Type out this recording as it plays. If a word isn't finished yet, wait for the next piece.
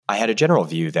I had a general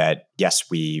view that,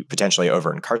 yes, we potentially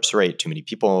over-incarcerate too many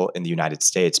people in the United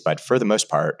States, but for the most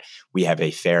part, we have a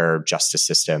fair justice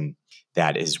system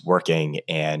that is working,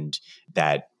 and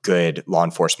that good law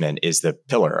enforcement is the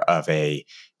pillar of a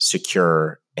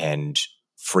secure and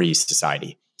free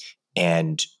society.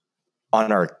 And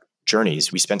on our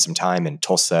journeys, we spent some time in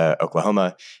Tulsa,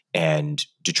 Oklahoma, and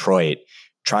Detroit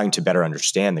trying to better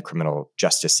understand the criminal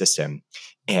justice system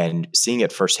and seeing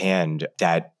it firsthand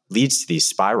that leads to these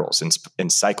spirals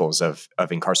and cycles of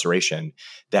incarceration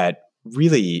that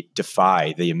really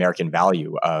defy the American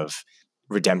value of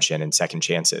redemption and second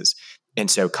chances.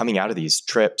 And so coming out of these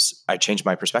trips, I changed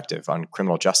my perspective on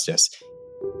criminal justice.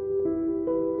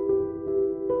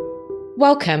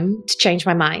 Welcome to Change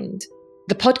My Mind,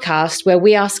 the podcast where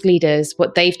we ask leaders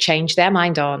what they've changed their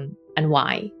mind on and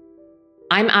why.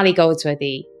 I'm Ali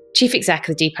Goldsworthy, Chief Exec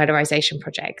of the Depolarization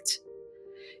Project.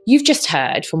 You've just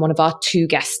heard from one of our two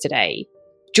guests today,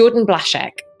 Jordan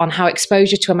Blaszczak, on how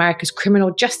exposure to America's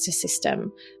criminal justice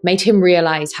system made him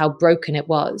realise how broken it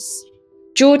was.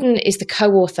 Jordan is the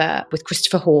co-author with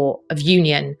Christopher Hoare of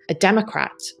Union, a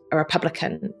Democrat, a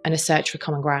Republican, and a Search for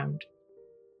Common Ground.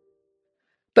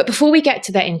 But before we get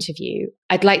to their interview,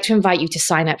 I'd like to invite you to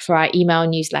sign up for our email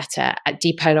newsletter at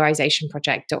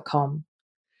depolarizationproject.com.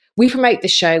 We promote the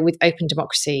show with Open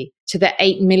Democracy to their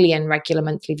 8 million regular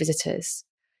monthly visitors.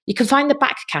 You can find the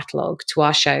back catalogue to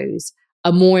our shows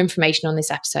and more information on this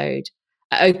episode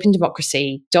at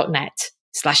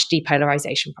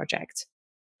opendemocracy.net/depolarizationproject.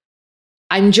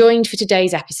 I'm joined for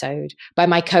today's episode by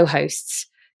my co-hosts,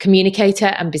 communicator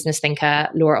and business thinker,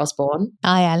 Laura Osborne.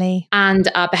 Hi, Ali. And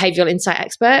our behavioural insight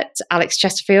expert, Alex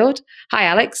Chesterfield. Hi,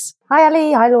 Alex. Hi,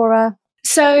 Ali. Hi, Laura.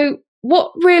 So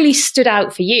what really stood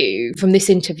out for you from this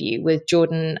interview with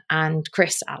Jordan and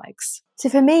Chris, Alex? So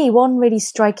for me, one really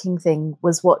striking thing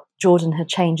was what Jordan had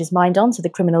changed his mind on to the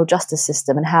criminal justice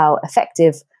system and how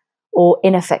effective or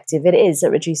ineffective it is at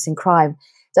reducing crime.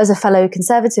 So as a fellow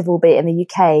Conservative, albeit in the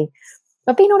UK,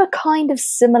 I've been on a kind of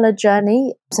similar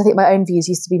journey. So I think my own views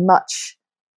used to be much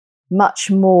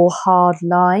more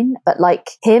hardline. But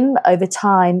like him, over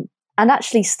time, and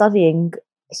actually studying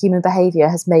human behaviour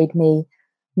has made me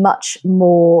much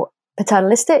more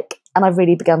paternalistic, and I've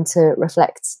really begun to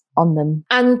reflect on them.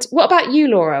 And what about you,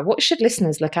 Laura? What should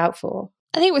listeners look out for?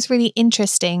 I think it was really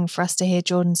interesting for us to hear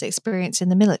Jordan's experience in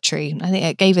the military. I think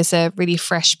it gave us a really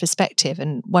fresh perspective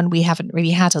and one we haven't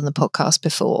really had on the podcast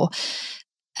before.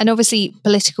 And obviously,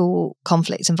 political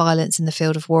conflict and violence in the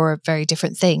field of war are very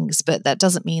different things, but that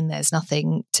doesn't mean there's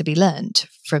nothing to be learned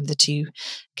from the two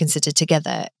considered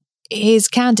together. His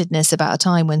candidness about a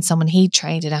time when someone he'd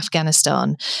trained in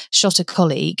Afghanistan shot a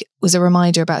colleague was a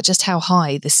reminder about just how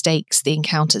high the stakes the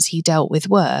encounters he dealt with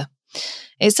were.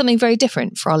 It's something very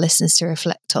different for our listeners to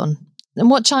reflect on. And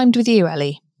what chimed with you,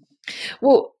 Ellie?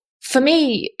 Well, for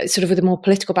me, sort of with a more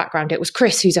political background, it was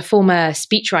Chris, who's a former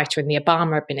speechwriter in the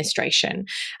Obama administration.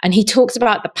 And he talks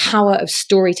about the power of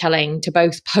storytelling to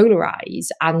both polarize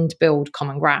and build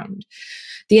common ground.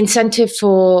 The incentive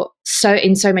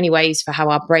in so many ways for how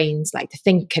our brains like to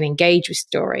think and engage with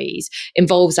stories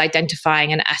involves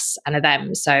identifying an us and a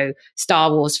them. So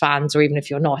Star Wars fans, or even if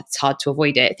you're not, it's hard to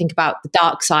avoid it. Think about the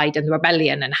dark side and the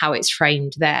rebellion and how it's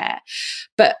framed there.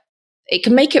 But it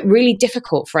can make it really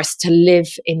difficult for us to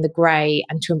live in the grey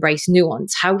and to embrace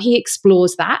nuance. How he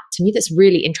explores that, to me, that's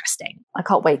really interesting. I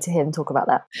can't wait to hear him talk about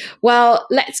that. Well,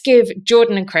 let's give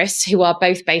Jordan and Chris, who are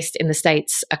both based in the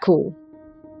States, a call.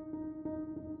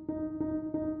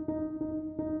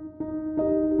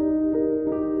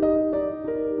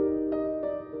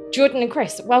 Jordan and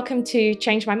Chris, welcome to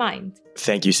Change My Mind.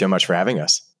 Thank you so much for having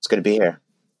us. It's good to be here.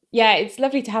 Yeah, it's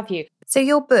lovely to have you. So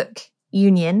your book,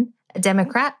 Union, a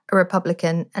Democrat, a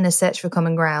Republican, and a Search for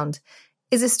Common Ground,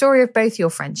 is a story of both your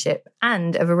friendship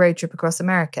and of a road trip across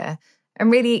America.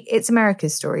 And really, it's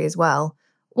America's story as well.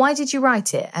 Why did you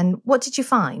write it, and what did you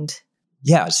find?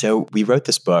 Yeah, so we wrote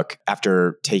this book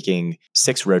after taking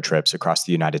 6 road trips across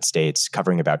the United States,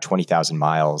 covering about 20,000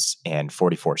 miles and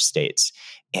 44 states.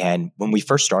 And when we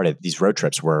first started, these road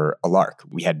trips were a lark.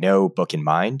 We had no book in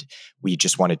mind. We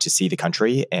just wanted to see the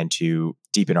country and to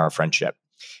deepen our friendship.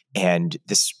 And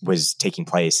this was taking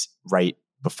place right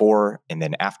before and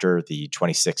then after the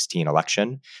 2016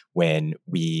 election, when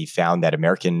we found that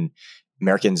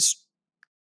Americans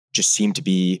just seemed to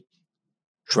be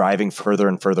driving further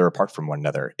and further apart from one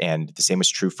another. And the same was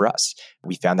true for us.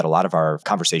 We found that a lot of our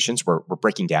conversations were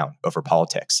breaking down over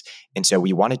politics. And so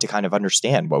we wanted to kind of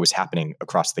understand what was happening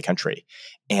across the country.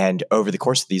 And over the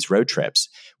course of these road trips,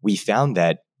 we found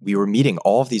that we were meeting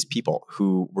all of these people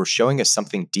who were showing us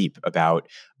something deep about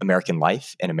American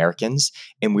life and Americans.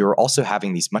 And we were also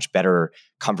having these much better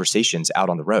conversations out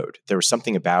on the road. There was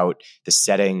something about the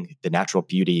setting, the natural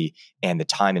beauty, and the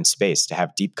time and space to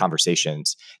have deep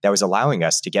conversations that was allowing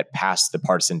us to get past the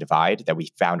partisan divide that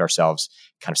we found ourselves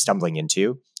kind of stumbling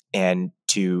into, and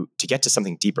to get to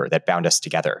something deeper that bound us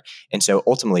together. And so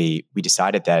ultimately, we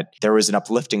decided that there was an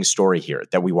uplifting story here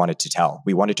that we wanted to tell.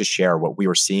 We wanted to share what we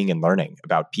were seeing and learning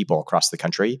about people across the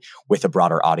country with a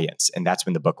broader audience. And that's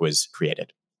when the book was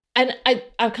created. And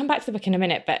I'll come back to the book in a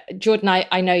minute, but Jordan,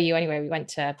 I know you anyway. We went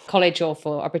to college, or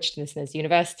for our British listeners,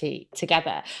 university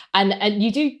together. And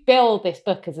you do bill this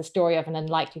book as a story of an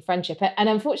unlikely friendship. And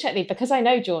unfortunately, because I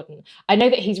know Jordan, I know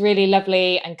that he's really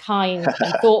lovely and kind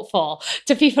and thoughtful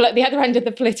to people at the other end of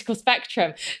the political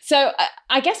spectrum. So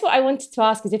I guess what I wanted to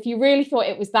ask is if you really thought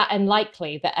it was that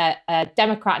unlikely that a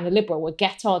Democrat and a Liberal would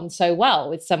get on so well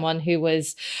with someone who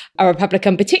was a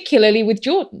Republican, particularly with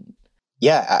Jordan.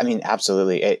 Yeah, I mean,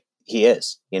 absolutely. He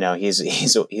is.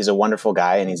 He's a wonderful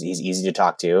guy, and he's easy to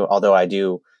talk to. Although I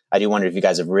do wonder if you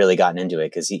guys have really gotten into it,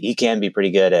 because he can be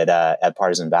pretty good at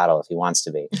partisan battle if he wants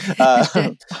to be.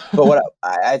 But what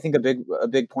I think a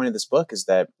big point of this book is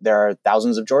that there are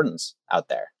thousands of Jordans out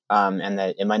there, and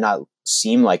that it might not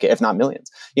seem like it, if not millions.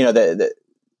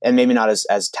 And maybe not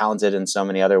as talented in so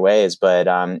many other ways, but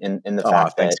in the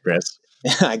fact thanks, that Chris.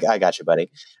 I got you,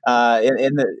 buddy.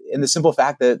 In the simple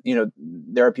fact that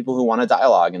there are people who want to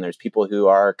dialogue, and there's people who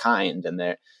are kind, and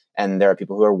there are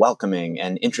people who are welcoming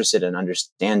and interested in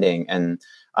understanding, and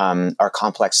are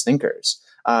complex thinkers.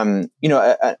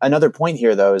 Another point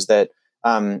here, though, is that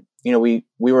we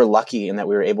were lucky in that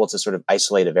we were able to sort of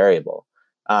isolate a variable.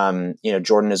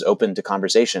 Jordan is open to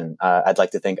conversation. I'd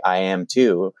like to think I am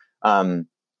too.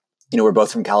 We're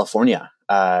both from California.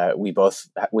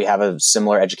 We have a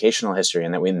similar educational history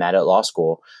in that we met at law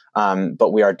school,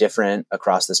 but we are different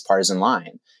across this partisan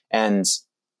line. And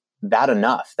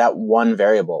that one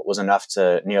variable was enough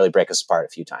to nearly break us apart a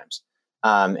few times.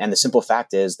 And the simple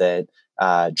fact is that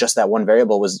just that one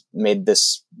variable made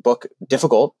this book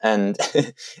difficult and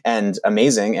and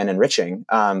amazing and enriching.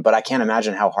 But I can't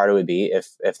imagine how hard it would be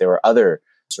if there were other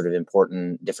sort of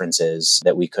important differences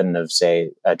that we couldn't have,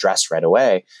 say, addressed right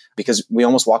away, because we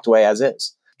almost walked away as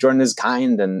is. Jordan is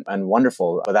kind and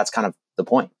wonderful, but that's kind of the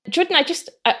point. Jordan,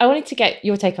 I wanted to get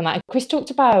your take on that. Chris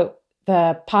talked about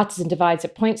the partisan divides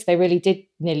at points. They really did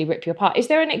nearly rip you apart. Is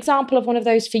there an example of one of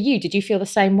those for you? Did you feel the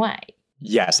same way?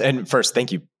 Yes. And first,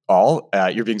 thank you all.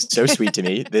 You're being so sweet to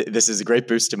me. This is a great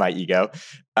boost to my ego.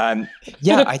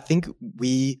 I think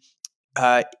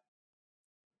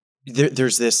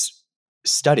there's this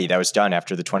study that was done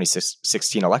after the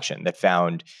 2016 election that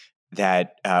found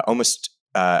that almost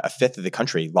a fifth of the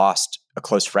country lost a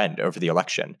close friend over the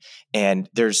election. And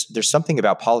there's something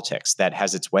about politics that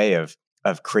has its way of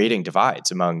creating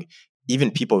divides among even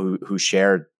people who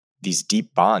share these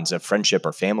deep bonds of friendship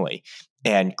or family.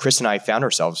 And Chris and I found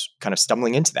ourselves kind of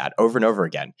stumbling into that over and over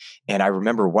again. And I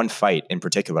remember one fight in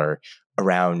particular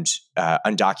around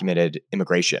undocumented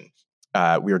immigration.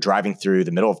 We were driving through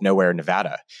the middle of nowhere,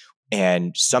 Nevada,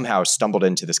 and somehow stumbled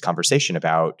into this conversation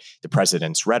about the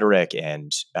president's rhetoric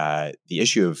and the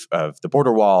issue of the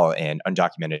border wall and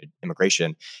undocumented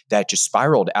immigration that just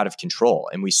spiraled out of control.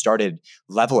 And we started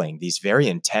leveling these very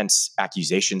intense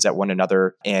accusations at one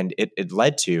another. And it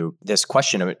led to this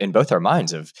question in both our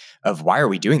minds of why are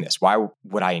we doing this? Why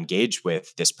would I engage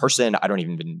with this person? I don't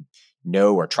even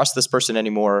know or trust this person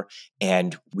anymore.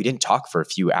 And we didn't talk for a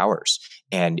few hours.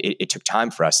 And it took time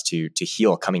for us to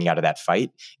heal coming out of that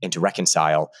fight and to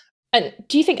reconcile. And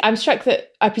do you think, I'm struck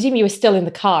that I presume you were still in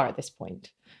the car at this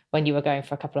point when you were going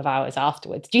for a couple of hours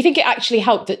afterwards. Do you think it actually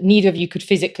helped that neither of you could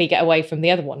physically get away from the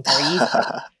other one very easily?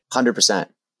 100%.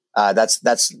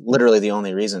 That's literally the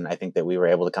only reason I think that we were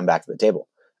able to come back to the table,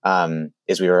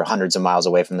 is we were hundreds of miles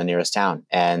away from the nearest town.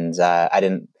 And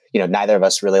neither of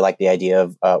us really liked the idea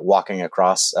of walking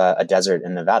across a desert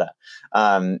in Nevada,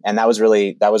 and that was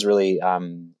really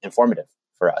informative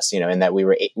for us. In that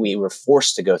we were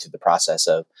forced to go through the process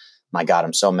of, my God,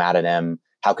 I'm so mad at him.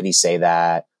 How could he say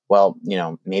that? Well,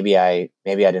 maybe I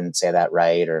didn't say that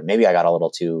right, or maybe I got a little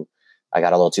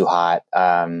too hot.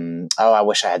 I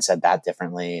wish I had said that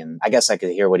differently, and I guess I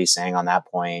could hear what he's saying on that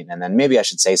point, and then maybe I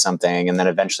should say something, and then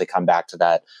eventually come back to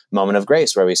that moment of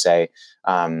grace where we say,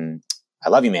 I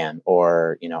love you, man.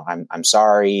 Or, I'm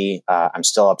sorry. I'm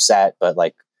still upset, but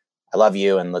I love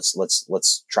you. And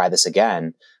let's try this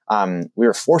again. We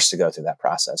were forced to go through that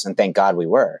process, and thank God we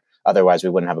were. Otherwise we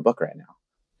wouldn't have a book right now.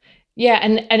 Yeah.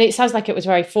 And it sounds like it was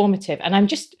very formative. And I'm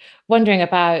just wondering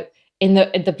about in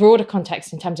the broader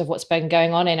context in terms of what's been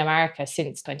going on in America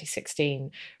since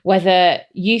 2016, whether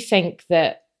you think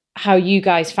that how you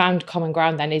guys found common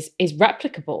ground then is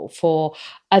replicable for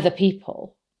other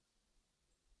people.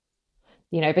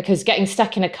 Because getting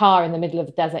stuck in a car in the middle of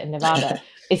the desert in Nevada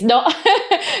is not,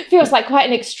 feels like quite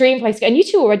an extreme place. And you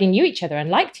two already knew each other and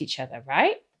liked each other,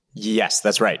 right? Yes,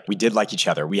 that's right. We did like each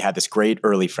other. We had this great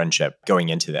early friendship going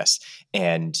into this.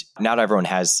 And not everyone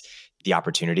has the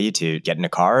opportunity to get in a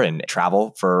car and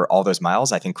travel for all those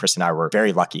miles. I think Chris and I were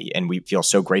very lucky, and we feel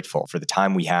so grateful for the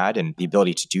time we had and the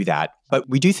ability to do that. But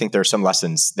we do think there are some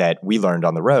lessons that we learned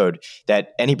on the road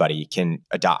that anybody can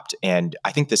adopt. And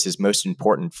I think this is most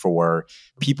important for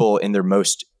people in their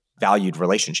most valued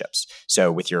relationships.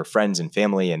 So with your friends and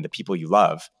family and the people you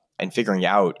love, and figuring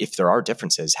out if there are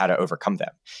differences, how to overcome them.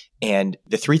 And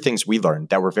the three things we learned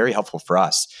that were very helpful for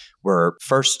us were,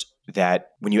 first, that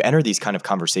when you enter these kind of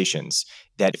conversations,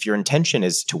 that if your intention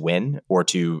is to win or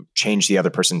to change the other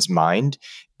person's mind,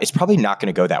 it's probably not going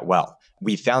to go that well.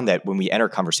 We found that when we enter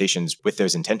conversations with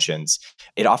those intentions,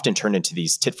 it often turned into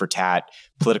these tit for tat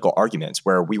political arguments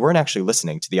where we weren't actually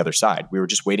listening to the other side. We were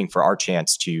just waiting for our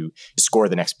chance to score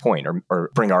the next point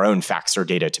or bring our own facts or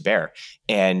data to bear.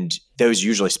 And those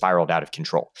usually spiraled out of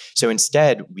control. So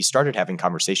instead, we started having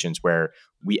conversations where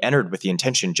we entered with the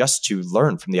intention just to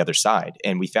learn from the other side.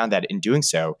 And we found that in doing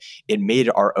so, it made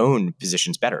our own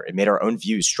positions better. It made our own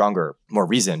views stronger, more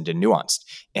reasoned and nuanced,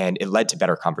 and it led to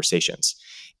better conversations.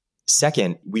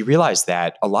 Second, we realized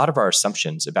that a lot of our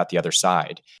assumptions about the other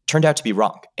side turned out to be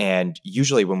wrong. And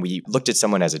usually when we looked at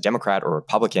someone as a Democrat or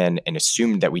Republican and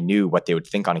assumed that we knew what they would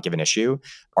think on a given issue,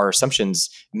 our assumptions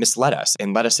misled us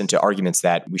and led us into arguments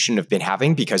that we shouldn't have been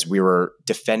having because we were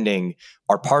defending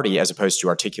our party as opposed to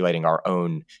articulating our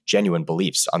own genuine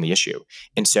beliefs on the issue.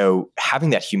 And so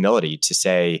having that humility to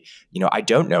say, I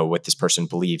don't know what this person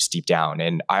believes deep down,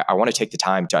 and I want to take the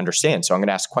time to understand. So I'm going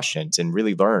to ask questions and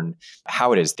really learn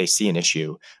how it is they see an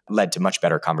issue, led to much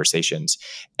better conversations.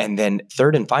 And then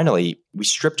third and finally, we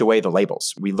stripped away the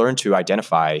labels. We learned to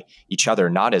identify each other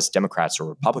not as Democrats or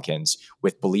Republicans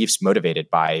with beliefs motivated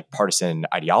by partisan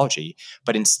ideology,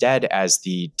 but instead as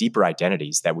the deeper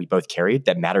identities that we both carried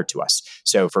that mattered to us.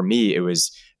 So for me, it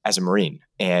was as a Marine,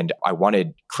 and I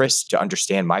wanted Chris to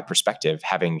understand my perspective,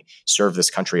 having served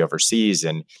this country overseas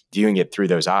and viewing it through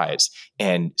those eyes.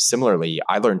 And similarly,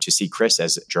 I learned to see Chris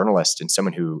as a journalist and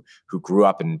someone who grew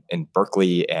up in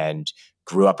Berkeley and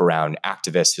grew up around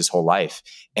activists his whole life.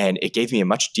 And it gave me a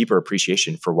much deeper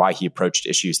appreciation for why he approached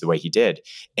issues the way he did.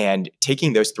 And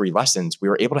taking those three lessons, we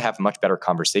were able to have much better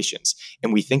conversations.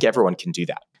 And we think everyone can do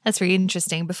that. That's really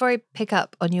interesting. Before I pick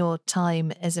up on your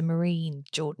time as a Marine,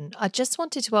 Jordan, I just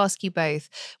wanted to ask you both,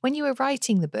 when you were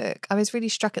writing the book, I was really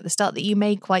struck at the start that you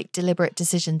made quite deliberate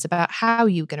decisions about how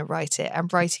you were going to write it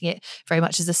and writing it very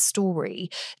much as a story.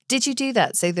 Did you do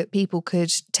that so that people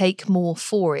could take more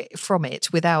from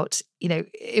it without,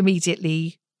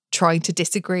 immediately trying to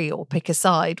disagree or pick a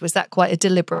side? Was that quite a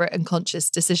deliberate and conscious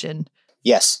decision?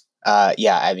 Yes.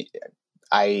 I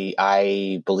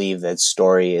believe that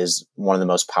story is one of the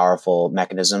most powerful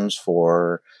mechanisms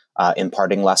for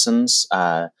imparting lessons.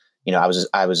 I was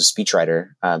a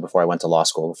speechwriter before I went to law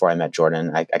school, before I met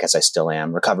Jordan. I guess I still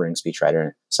am, recovering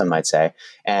speechwriter, some might say.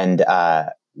 And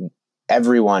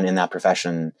everyone in that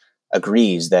profession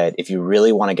agrees that if you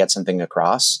really want to get something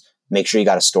across, make sure you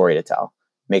got a story to tell.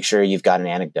 Make sure you've got an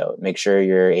anecdote. Make sure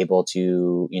you're able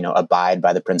to, abide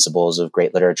by the principles of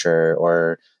great literature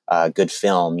or good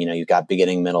film. You've got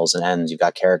beginning, middles, and ends. You've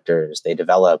got characters. They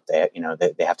develop. They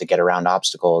have to get around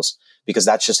obstacles because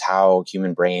that's just how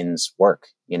human brains work.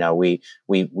 We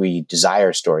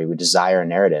desire story. We desire a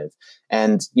narrative.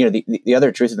 And the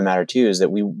other truth of the matter too is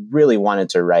that we really wanted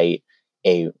to write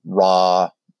a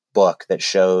raw book that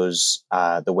shows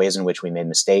the ways in which we made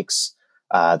mistakes,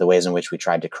 the ways in which we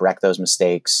tried to correct those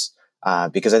mistakes,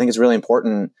 because I think it's really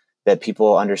important that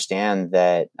people understand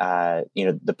that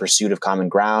the pursuit of common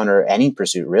ground, or any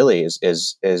pursuit really,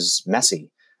 is messy.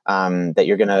 That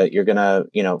you're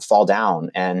gonna fall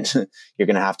down, and you're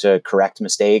gonna have to correct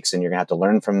mistakes, and you're gonna have to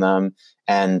learn from them,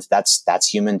 and that's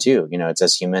human too. It's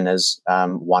as human as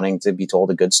wanting to be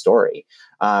told a good story.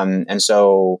 And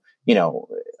so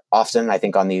often I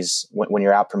think on these, when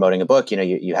you're out promoting a book,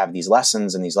 you have these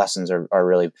lessons, and these lessons are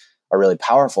really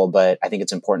powerful. But I think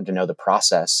it's important to know the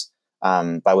process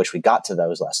by which we got to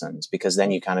those lessons, because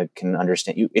then you kind of can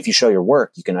understand. If you show your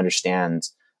work, you can understand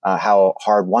how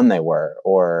hard won they were,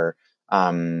 or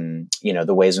the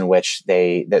ways in which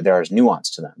there is nuance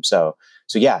to them. So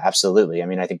yeah, absolutely. I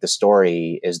mean, I think the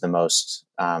story is the most.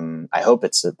 I hope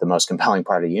it's the most compelling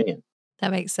part of Union.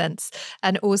 That makes sense.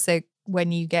 And also,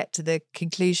 when you get to the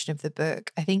conclusion of the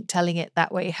book, I think telling it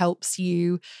that way helps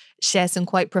you share some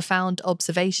quite profound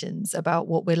observations about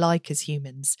what we're like as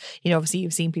humans. Obviously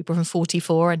you've seen people from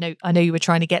 44. I know you were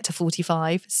trying to get to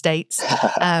 45 states,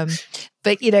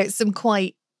 but some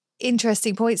quite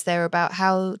interesting points there about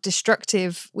how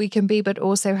destructive we can be, but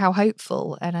also how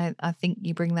hopeful. And I think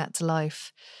you bring that to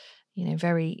life,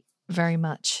 very, very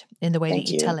much in the way that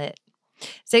you tell it.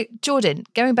 So, Jordan,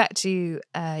 going back to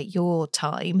your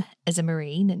time as a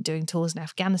Marine and doing tours in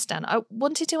Afghanistan, I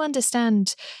wanted to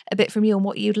understand a bit from you on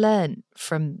what you'd learned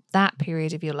from that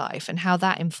period of your life and how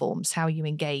that informs how you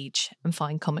engage and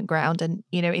find common ground. And,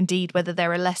 indeed, whether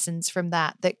there are lessons from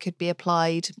that could be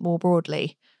applied more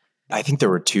broadly. I think there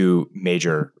were two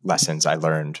major lessons I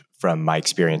learned from my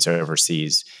experience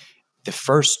overseas. The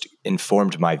first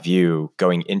informed my view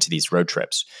going into these road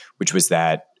trips, which was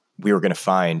that we were going to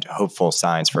find hopeful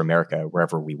signs for America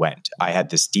wherever we went. I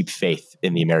had this deep faith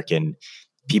in the American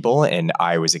people, and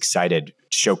I was excited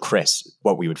to show Chris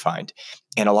what we would find.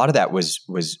 And a lot of that was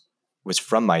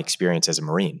from my experience as a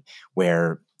Marine,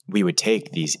 where we would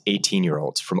take these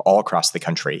 18-year-olds from all across the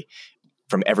country,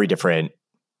 from every different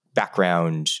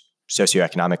background,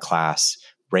 socioeconomic class,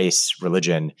 race,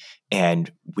 religion,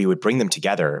 and we would bring them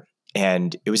together.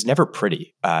 And it was never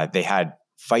pretty. They had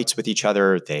fights with each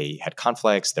other. They had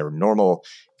conflicts. They were normal,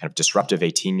 kind of disruptive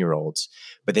 18-year-olds.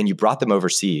 But then you brought them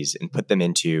overseas and put them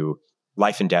into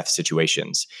life and death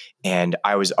situations. And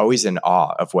I was always in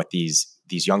awe of what these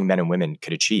young men and women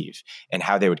could achieve and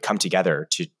how they would come together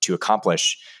to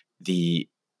accomplish the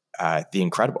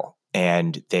incredible.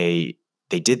 And they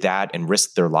did that and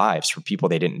risked their lives for people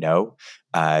they didn't know.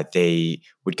 They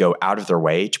would go out of their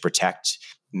way to protect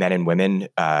men and women,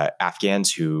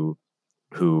 Afghans who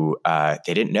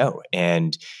they didn't know.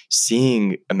 And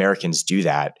seeing Americans do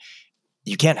that,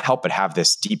 you can't help but have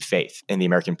this deep faith in the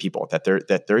American people that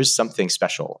there is something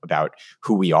special about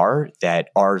who we are, that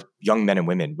our young men and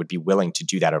women would be willing to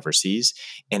do that overseas.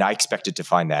 And I expected to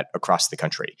find that across the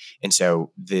country. And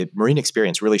so the Marine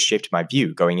experience really shaped my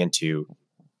view going into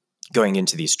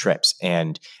these trips.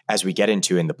 And as we get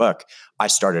into in the book, I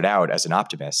started out as an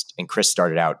optimist and Chris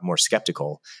started out more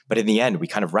skeptical. But in the end, we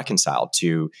kind of reconciled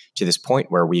to this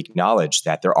point where we acknowledge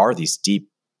that there are these deep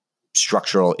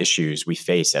structural issues we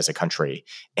face as a country,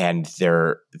 and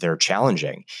they're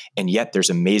challenging. And yet there's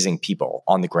amazing people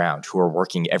on the ground who are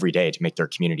working every day to make their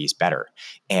communities better.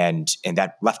 And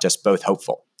that left us both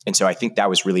hopeful. And so I think that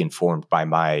was really informed by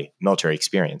my military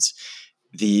experience.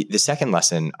 The second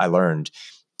lesson I learned,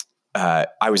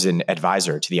 I was an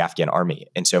advisor to the Afghan army.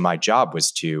 And so my job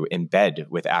was to embed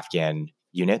with Afghan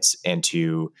units and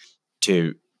to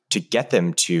get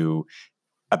them to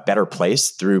a better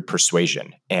place through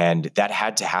persuasion. And that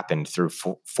had to happen through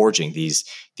forging these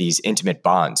intimate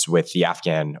bonds with the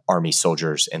Afghan army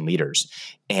soldiers and leaders.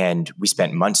 And we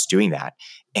spent months doing that.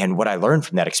 And what I learned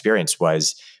from that experience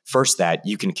was, first, that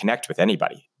you can connect with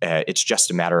anybody. It's just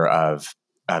a matter of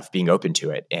being open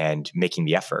to it and making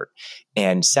the effort.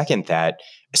 And second, that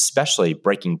especially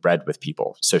breaking bread with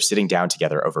people, so sitting down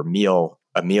together over a meal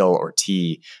or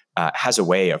tea, has a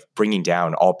way of bringing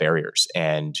down all barriers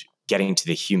and getting to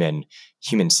the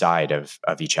human side of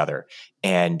each other.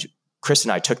 And Chris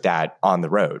and I took that on the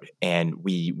road, and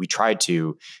we tried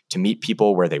to meet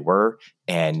people where they were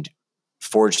and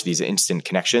forge these instant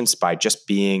connections by just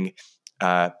being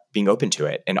open to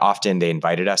it. And often they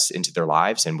invited us into their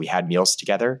lives and we had meals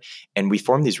together, and we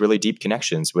formed these really deep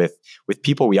connections with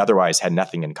people we otherwise had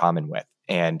nothing in common with.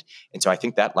 And so I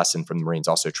think that lesson from the Marines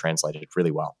also translated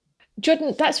really well.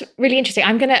 Jordan, that's really interesting.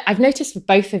 I've noticed for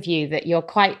both of you that you're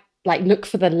quite look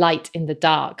for the light in the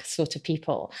dark sort of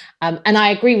people. And I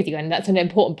agree with you. And that's an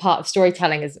important part of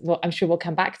storytelling, as what I'm sure we'll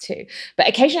come back to. But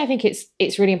occasionally I think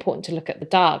it's really important to look at the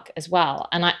dark as well.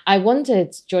 And I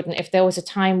wondered, Jordan, if there was a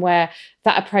time where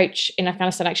that approach in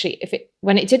Afghanistan actually,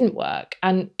 when it didn't work,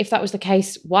 and if that was the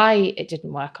case, why it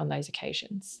didn't work on those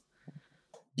occasions.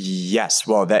 Yes,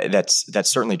 well, that's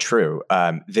certainly true.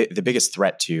 The biggest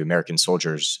threat to American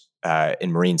soldiers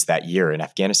and Marines that year in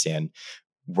Afghanistan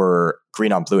were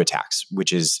green on blue attacks,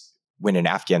 which is when an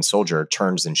Afghan soldier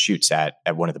turns and shoots at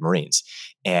one of the Marines.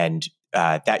 And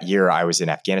that year I was in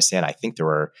Afghanistan, I think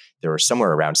there were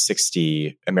somewhere around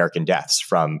 60 American deaths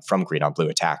from green on blue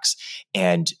attacks.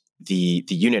 And the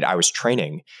unit I was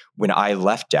training, when I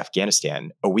left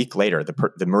Afghanistan, a week later,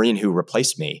 the Marine who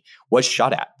replaced me was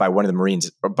shot at by one of the Marines,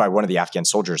 or by one of the Afghan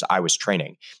soldiers I was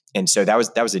training. And so that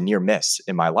was a near miss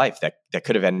in my life that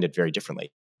could have ended very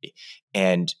differently.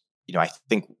 And I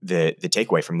think the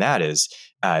takeaway from that is,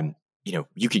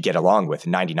 you could get along with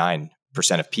 99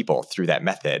 of people through that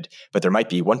method, but there might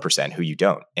be 1% who you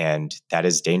don't. And that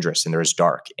is dangerous and there is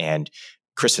dark. And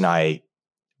Chris and I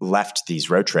left these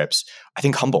road trips, I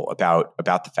think, humble about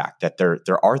the fact that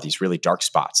there are these really dark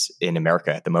spots in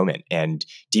America at the moment and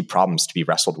deep problems to be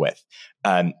wrestled with.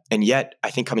 And yet, I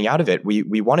think coming out of it,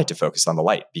 we wanted to focus on the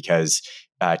light because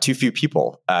too few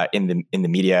people in the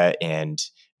media and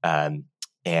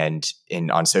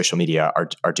on social media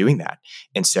are doing that.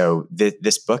 And so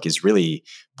this book is really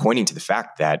pointing to the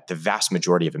fact that the vast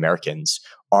majority of Americans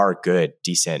are good,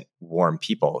 decent, warm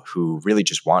people who really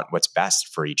just want what's best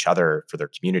for each other, for their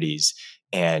communities,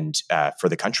 and for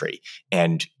the country.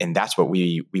 And that's what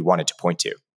we wanted to point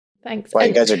to. Thanks. Well,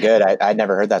 you guys are good. I'd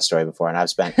never heard that story before, and I've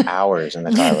spent hours in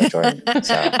the car with Jordan.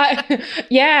 So.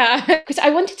 Because I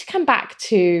wanted to come back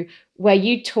to where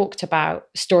you talked about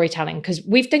storytelling, because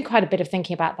we've done quite a bit of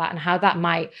thinking about that and how that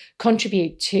might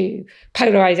contribute to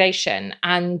polarization.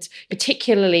 And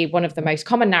particularly one of the most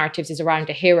common narratives is around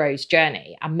a hero's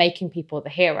journey and making people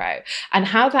the hero, and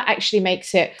how that actually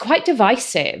makes it quite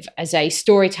divisive as a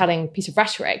storytelling piece of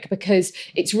rhetoric, because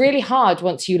it's really hard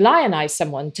once you lionize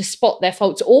someone to spot their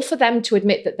faults or for them to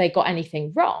admit that they got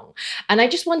anything wrong. And I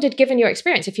just wondered, given your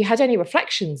experience, if you had any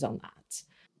reflections on that.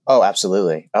 Oh,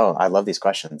 absolutely. Oh, I love these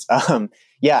questions.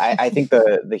 I think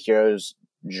the hero's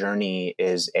journey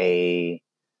is this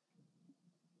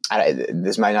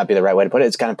might not be the right way to put it.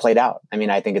 It's kind of played out. I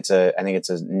mean, I think it's a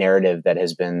narrative that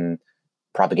has been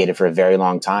propagated for a very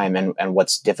long time. And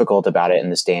what's difficult about it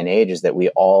in this day and age is that we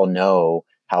all know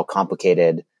how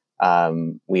complicated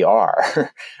we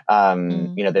are.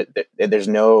 It's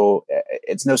no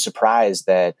surprise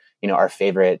that, our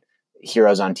favorite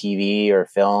heroes on TV or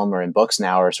film or in books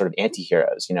now are sort of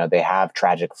anti-heroes. They have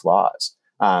tragic flaws.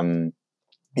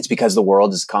 It's because the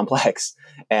world is complex,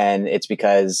 and it's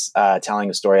because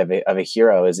telling a story of a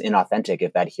hero is inauthentic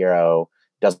if that hero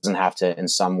doesn't have to in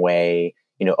some way,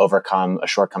 overcome a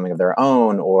shortcoming of their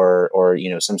own or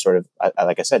some sort of,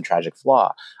 like I said, tragic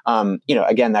flaw.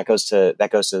 Again, that goes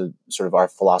to sort of our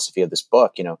philosophy of this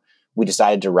book. We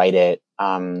decided to write it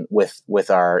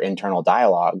with our internal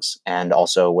dialogues and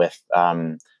also with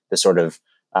the sort of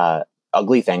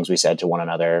ugly things we said to one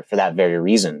another for that very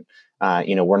reason.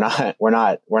 We're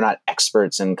not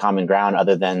experts in common ground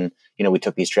other than, we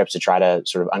took these trips to try to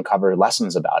sort of uncover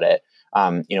lessons about it.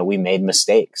 We made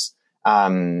mistakes. So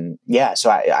I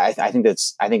think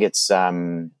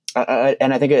and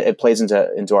I think it plays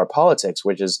into our politics,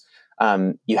 which is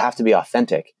you have to be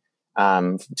authentic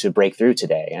to break through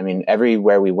today. I mean,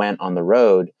 everywhere we went on the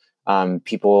road,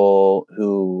 people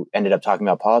who ended up talking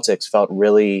about politics felt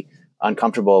really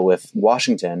uncomfortable with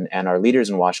Washington and our leaders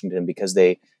in Washington because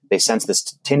they sense this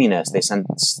tinniness, they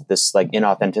sense this like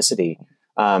inauthenticity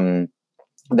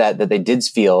that they did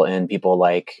feel in people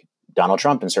like Donald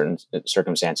Trump in certain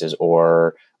circumstances,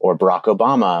 or Barack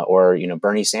Obama, or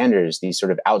Bernie Sanders. These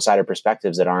sort of outsider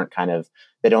perspectives that aren't that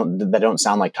don't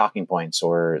sound like talking points,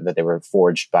 or that they were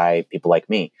forged by people like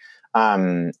me.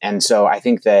 And so I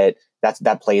think that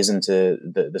plays into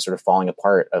the sort of falling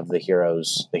apart of the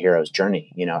hero's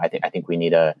journey. I think we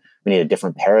need a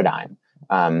different paradigm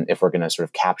if we're going to sort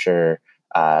of capture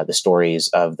the stories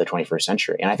of the 21st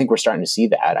century. And I think we're starting to see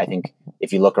that. I think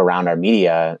if you look around our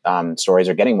media, stories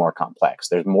are getting more complex.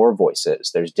 There's more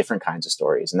voices. There's different kinds of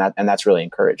stories. And that's really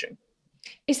encouraging.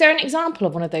 Is there an example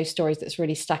of one of those stories that's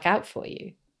really stuck out for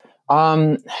you?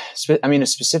 A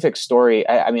specific story.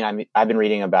 I've been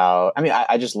reading about,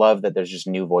 I just love that there's just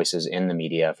new voices in the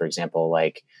media. For example,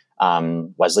 like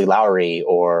Wesley Lowery,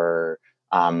 or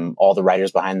all the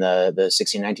writers behind the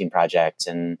 1619 Project.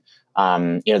 And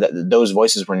those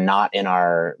voices were not in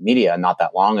our media not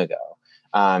that long ago.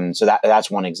 So that's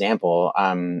one example.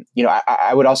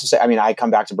 I would also say, I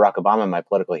come back to Barack Obama, my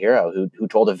political hero, who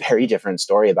told a very different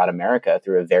story about America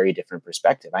through a very different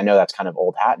perspective. I know that's kind of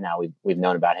old hat now. We've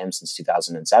known about him since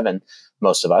 2007,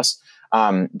 most of us.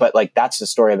 But like, that's a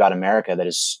story about America that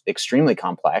is extremely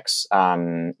complex,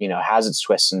 has its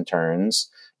twists and turns,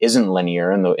 isn't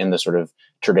linear in the sort of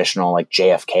traditional like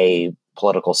JFK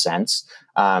political sense.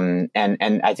 And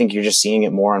I think you're just seeing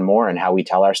it more and more in how we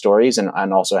tell our stories,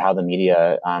 and also how the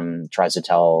media tries to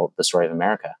tell the story of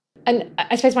America. And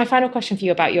I suppose my final question for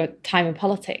you about your time in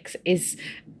politics is,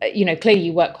 clearly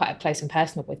you work quite up close and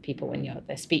personal with people when you're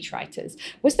the speechwriters.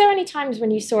 Was there any times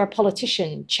when you saw a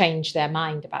politician change their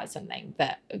mind about something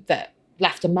that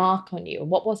left a mark on you? And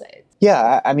what was it?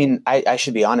 Yeah, I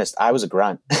should be honest. I was a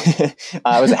grunt.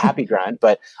 I was a happy grunt,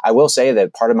 but I will say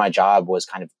that part of my job was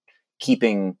kind of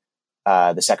keeping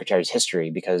the secretary's history,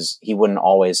 because he wouldn't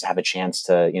always have a chance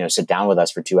to, sit down with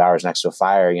us for 2 hours next to a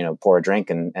fire, pour a drink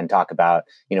and talk about,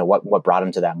 what brought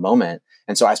him to that moment.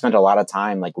 And so I spent a lot of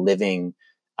time like living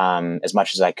as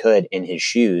much as I could in his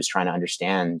shoes, trying to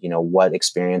understand, what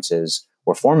experiences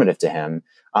were formative to him.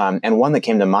 And one that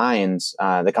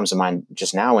comes to mind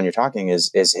just now when you're talking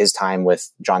is his time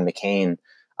with John McCain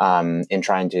in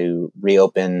trying to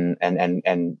reopen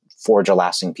and forge a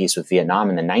lasting peace with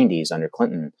Vietnam in the 90s under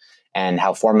Clinton, and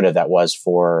how formative that was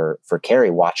for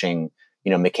Kerry, watching,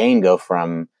 McCain go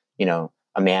from,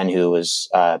 a man who was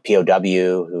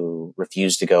POW, who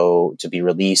refused to be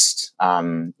released,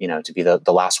 to be the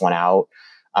last one out,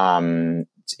 to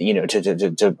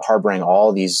harboring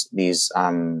all these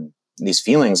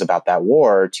feelings about that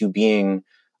war, to being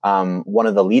one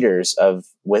of the leaders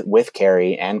with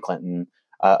Kerry and Clinton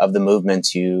of the movement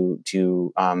to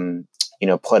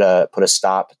put a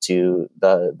stop to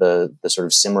the sort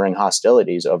of simmering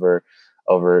hostilities over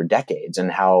decades,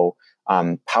 and how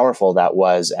powerful that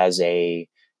was as a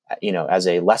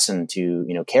lesson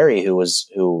to Kerry,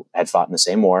 who had fought in the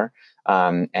same war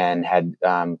and had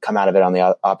come out of it on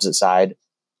the opposite side,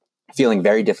 feeling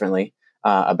very differently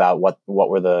about what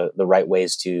were the right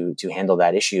ways to handle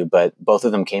that issue. But both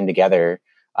of them came together,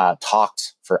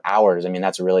 talked for hours. I mean,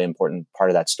 that's a really important part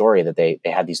of that story, that they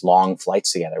had these long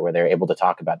flights together where they're able to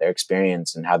talk about their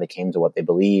experience and how they came to what they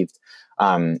believed.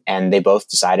 And they both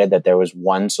decided that there was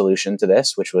one solution to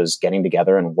this, which was getting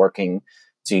together and working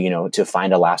to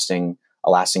find a lasting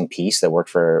peace that worked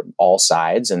for all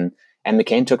sides. And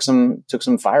McCain took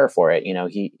some fire for it.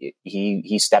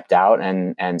 He stepped out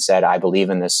and said, "I believe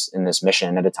in this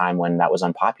mission," at a time when that was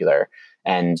unpopular.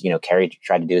 And, Kerry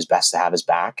tried to do his best to have his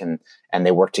back, and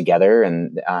they worked together.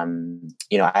 And,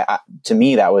 to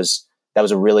me, that was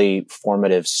a really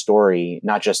formative story,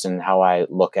 not just in how I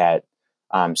look at,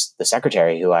 the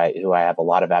secretary, who I have a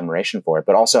lot of admiration for,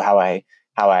 but also how I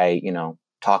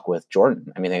talk with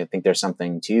Jordan. I mean, I think there's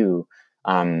something to,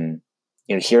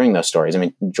 hearing those stories. I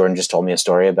mean, Jordan just told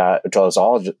us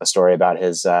all a story about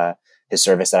his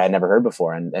service that I had never heard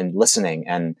before, and listening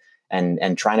and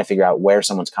trying to figure out where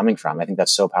someone's coming from. I think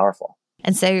that's so powerful.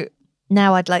 And so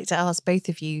now I'd like to ask both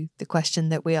of you the question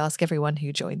that we ask everyone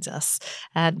who joins us.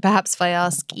 And perhaps if I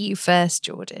ask you first,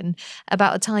 Jordan,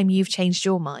 about a time you've changed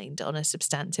your mind on a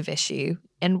substantive issue,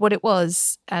 and what it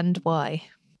was and why.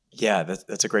 Yeah,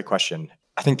 that's a great question.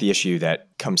 I think the issue that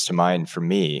comes to mind for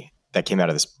me that came out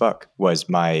of this book was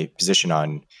my position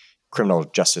on criminal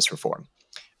justice reform.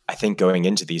 I think going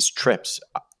into these trips,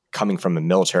 coming from a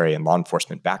military and law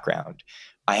enforcement background,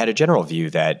 I had a general view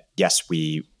that, yes,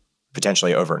 we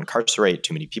potentially over-incarcerate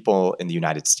too many people in the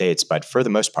United States, but for the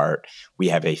most part, we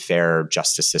have a fair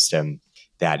justice system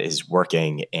that is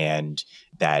working, and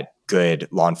that good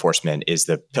law enforcement is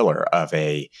the pillar of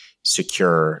a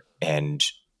secure and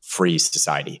free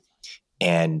society.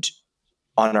 And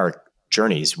on our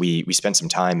journeys, we spent some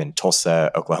time in Tulsa,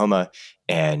 Oklahoma,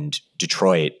 and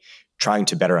Detroit, trying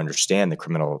to better understand the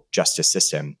criminal justice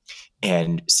system.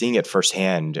 And seeing it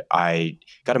firsthand, I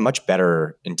got a much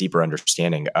better and deeper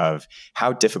understanding of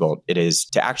how difficult it is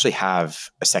to actually have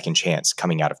a second chance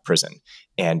coming out of prison,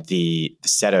 and the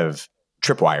set of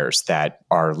tripwires that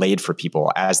are laid for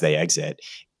people as they exit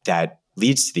that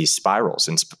leads to these spirals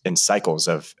and cycles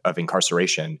of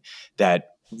incarceration that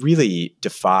really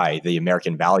defy the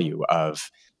American value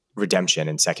of redemption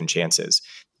and second chances.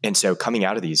 And so coming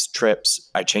out of these trips,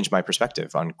 I changed my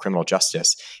perspective on criminal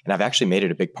justice, and I've actually made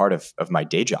it a big part of my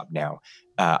day job now.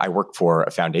 I work for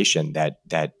a foundation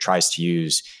that tries to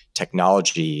use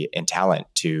technology and talent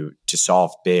to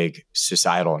solve big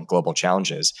societal and global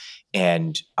challenges.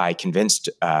 And I convinced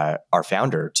our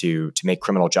founder to make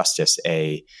criminal justice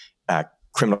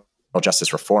criminal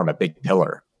justice reform a big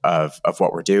pillar of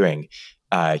what we're doing.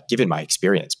 Given my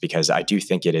experience, because I do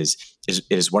think it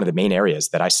is one of the main areas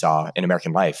that I saw in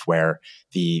American life where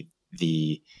the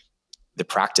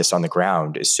practice on the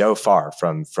ground is so far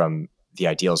from the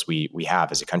ideals we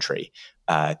have as a country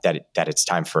that it's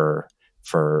time for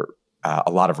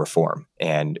a lot of reform,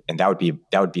 and that would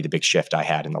be the big shift I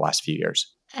had in the last few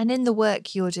years. And in the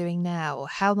work you're doing now,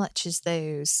 how much has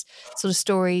those sort of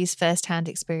stories, first-hand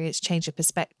experience, change of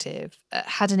perspective,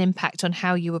 had an impact on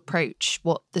how you approach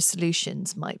what the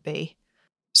solutions might be?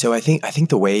 So I think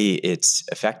the way it's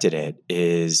affected it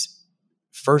is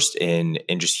first in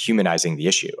just humanizing the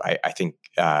issue. I think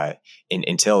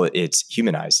until it's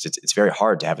humanized, it's very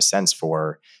hard to have a sense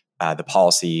for the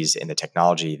policies and the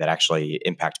technology that actually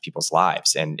impact people's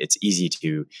lives, and it's easy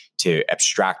to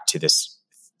abstract to this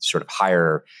sort of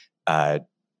higher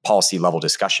policy level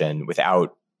discussion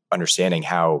without understanding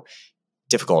how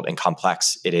difficult and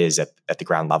complex it is at the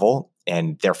ground level,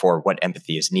 and therefore what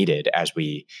empathy is needed as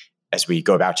we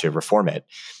go about to reform it.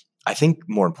 I think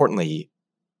more importantly,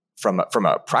 from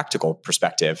a practical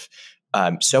perspective,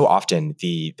 so often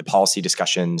the policy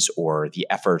discussions or the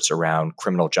efforts around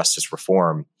criminal justice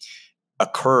reform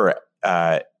occur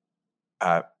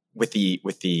with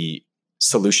the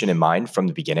solution in mind from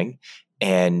the beginning.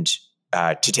 And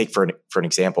to take for an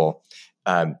example,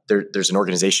 there's an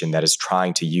organization that is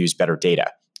trying to use better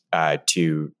data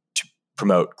to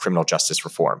promote criminal justice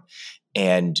reform,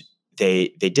 and they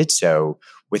did so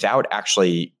without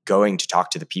actually going to talk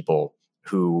to the people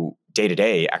who day to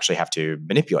day actually have to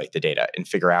manipulate the data and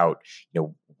figure out,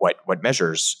 what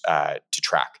measures to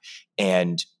track.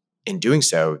 And in doing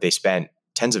so, they spent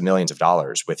tens of millions of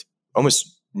dollars with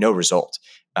almost no result,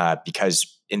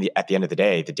 because at the end of the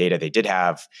day, the data they did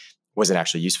have wasn't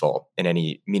actually useful in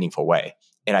any meaningful way.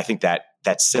 And I think that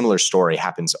similar story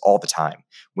happens all the time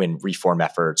when reform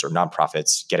efforts or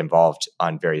nonprofits get involved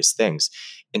on various things.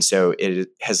 And so it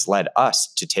has led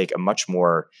us to take a much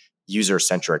more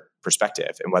user-centric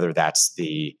perspective. And whether that's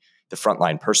the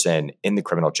frontline person in the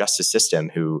criminal justice system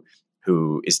who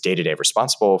is day-to-day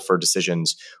responsible for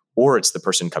decisions, or it's the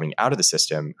person coming out of the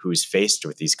system who's faced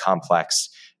with these complex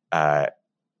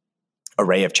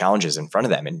array of challenges in front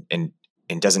of them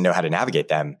and doesn't know how to navigate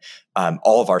them,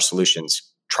 all of our solutions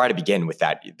try to begin with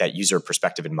that user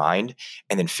perspective in mind,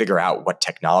 and then figure out what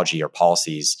technology or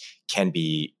policies can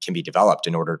be developed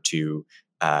in order to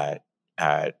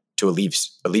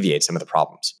alleviate some of the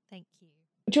problems. Thank you.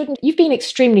 Jordan, you've been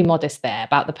extremely modest there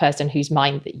about the person whose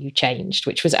mind that you changed,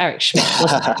 which was Eric Schmidt,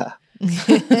 wasn't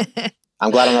it?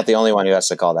 I'm glad I'm not the only one who has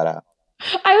to call that out.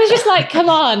 I was just like, come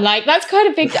on, like that's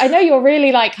quite a big, I know you're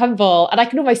really like humble and I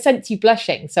can almost sense you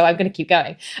blushing, so I'm going to keep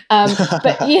going.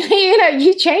 But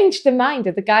you changed the mind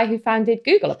of the guy who founded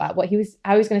Google about how he was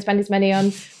going to spend his money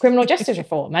on criminal justice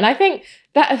reform. And I think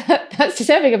that's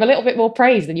deserving of a little bit more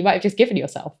praise than you might have just given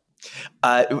yourself.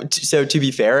 So to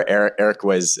be fair, Eric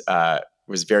was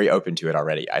very open to it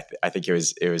already. I think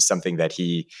it was something that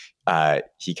he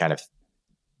kind of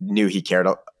knew he cared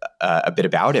a bit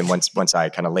about, and once I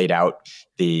kind of laid out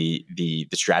the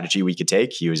strategy we could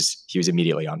take, he was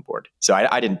immediately on board. So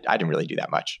I didn't really do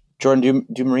that much. Jordan,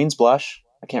 do Marines blush?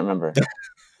 I can't remember.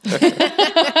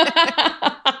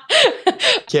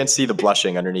 Can't see the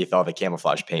blushing underneath all the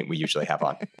camouflage paint we usually have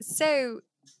on. So,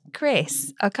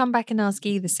 Chris, I'll come back and ask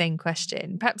you the same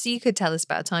question. Perhaps you could tell us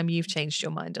about a time you've changed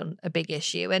your mind on a big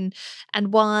issue and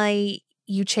why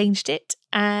you changed it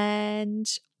and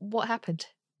what happened.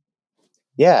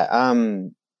 Yeah,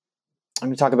 I'm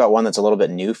going to talk about one that's a little bit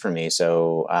new for me.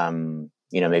 So,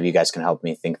 maybe you guys can help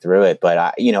me think through it. But,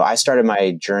 I started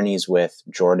my journeys with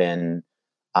Jordan,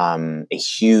 a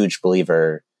huge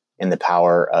believer in the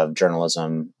power of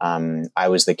journalism. I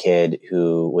was the kid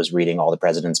who was reading All the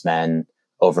President's Men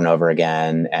over and over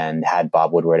again and had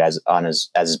Bob Woodward as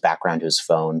his background to his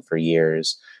phone for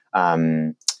years.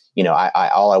 All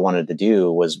I wanted to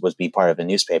do was be part of a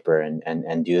newspaper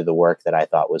and do the work that I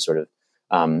thought was sort of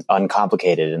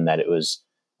uncomplicated and that it was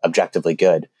objectively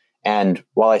good. And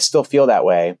while I still feel that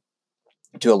way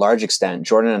to a large extent,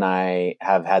 Jordan and I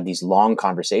have had these long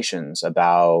conversations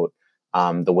about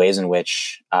the ways in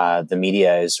which the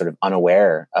media is sort of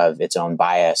unaware of its own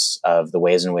bias, of the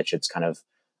ways in which it's kind of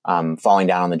falling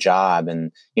down on the job.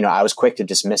 And, I was quick to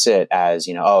dismiss it as,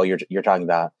 you're talking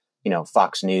about,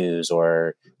 Fox News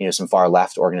or, some far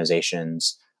left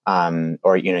organizations.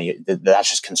 That's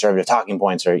just conservative talking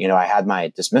points, or, I had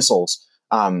my dismissals.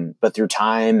 But through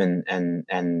time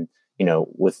and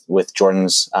with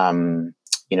Jordan's,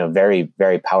 very,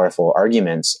 very powerful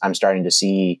arguments, I'm starting to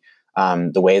see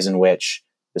the ways in which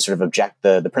the sort of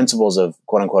the principles of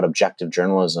quote unquote objective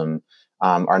journalism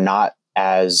are not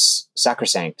as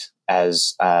sacrosanct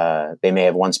as they may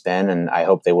have once been. And I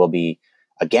hope they will be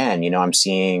again. I'm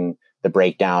seeing the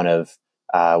breakdown of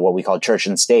what we call church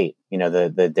and state,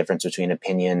 the difference between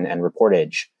opinion and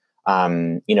reportage.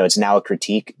 It's now a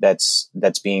critique that's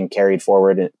being carried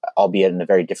forward, albeit in a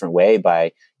very different way,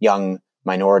 by young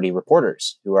minority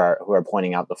reporters who are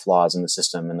pointing out the flaws in the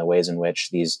system and the ways in which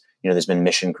these, there's been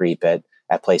mission creep at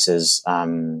places,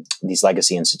 these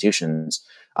legacy institutions.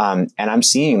 And I'm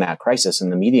seeing that crisis in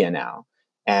the media now.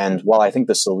 And while I think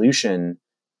the solution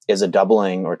is a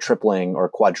doubling or tripling or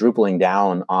quadrupling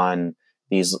down on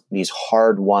these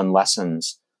hard-won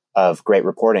lessons of great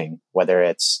reporting, whether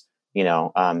it's,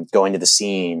 going to the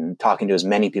scene, talking to as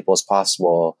many people as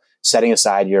possible, setting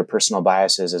aside your personal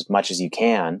biases as much as you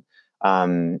can,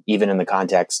 even in the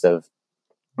context of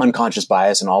unconscious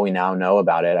bias and all we now know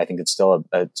about it, I think it's still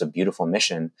it's a beautiful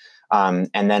mission. and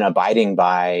then abiding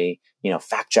by,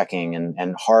 fact checking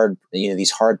and hard,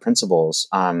 these hard principles.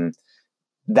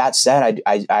 That said,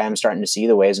 I am starting to see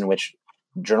the ways in which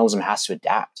journalism has to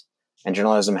adapt and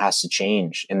journalism has to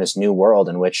change in this new world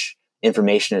in which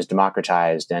information is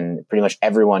democratized and pretty much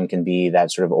everyone can be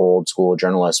that sort of old school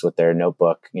journalist with their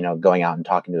notebook, going out and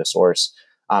talking to a source.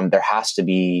 There has to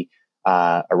be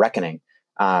a reckoning.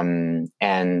 And,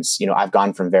 I've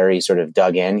gone from very sort of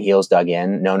heels dug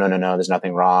in. No, there's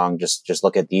nothing wrong. Just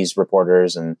look at these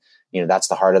reporters. And, that's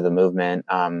the heart of the movement,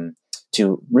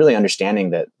 to really understanding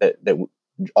that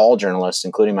all journalists,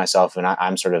 including myself, and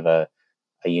I'm sort of a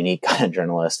unique kind of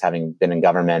journalist, having been in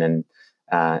government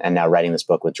and now writing this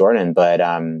book with Jordan. But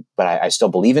I still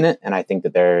believe in it, and I think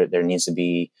that there needs to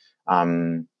be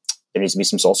some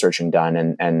soul searching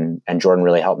done, and Jordan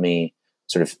really helped me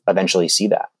sort of eventually see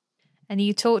that. And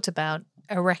you talked about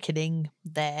a reckoning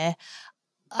there.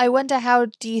 I wonder, how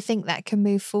do you think that can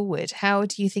move forward? How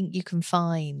do you think you can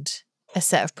find a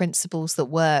set of principles that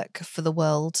work for the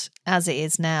world as it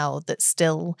is now, that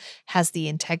still has the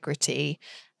integrity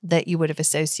that you would have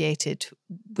associated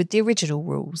with the original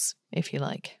rules, if you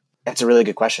like? That's a really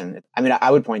good question. I mean,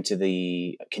 I would point to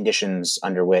the conditions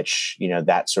under which,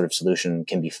 that sort of solution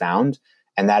can be found.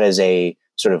 And that is a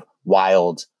sort of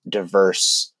wild,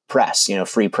 diverse press,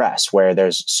 free press, where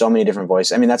there's so many different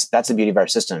voices. I mean, that's the beauty of our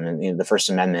system, and the First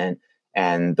Amendment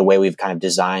and the way we've kind of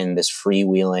designed this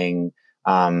freewheeling,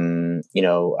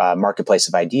 marketplace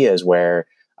of ideas where,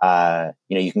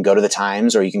 you can go to the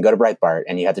Times or you can go to Breitbart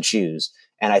and you have to choose.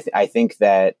 And I think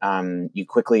that you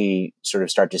quickly sort of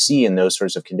start to see in those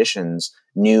sorts of conditions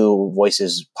new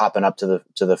voices popping up to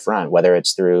the front, whether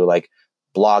it's through like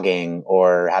blogging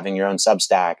or having your own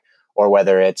Substack, or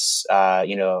whether it's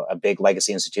a big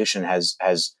legacy institution has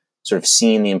sort of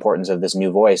seen the importance of this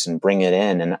new voice and bring it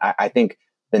in. And I think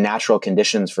the natural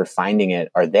conditions for finding it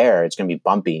are there. It's going to be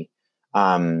bumpy.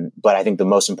 But I think the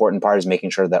most important part is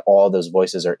making sure that all those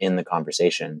voices are in the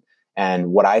conversation.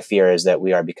 And what I fear is that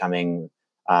we are becoming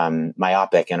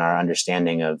myopic in our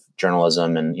understanding of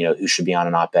journalism and, who should be on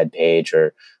an op-ed page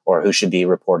or who should be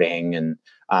reporting. And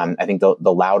I think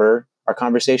the louder our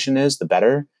conversation is, the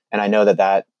better. And I know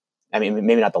that I mean,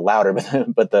 maybe not the louder,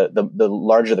 but the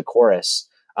larger the chorus,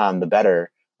 the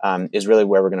better, is really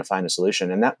where we're going to find a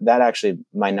solution. And that actually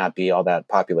might not be all that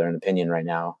popular in opinion right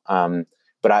now.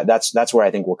 But that's where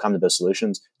I think we'll come to those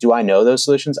solutions. Do I know those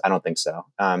solutions? I don't think so.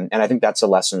 And I think that's a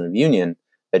lesson of union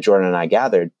that Jordan and I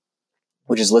gathered,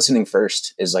 which is listening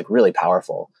first is like really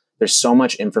powerful. There's so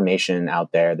much information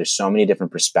out there. There's so many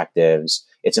different perspectives.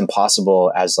 It's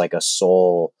impossible as like a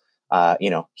sole,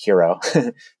 hero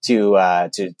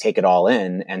to take it all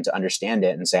in and to understand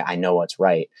it and say, I know what's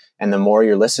right. And the more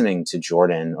you're listening to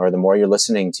Jordan, or the more you're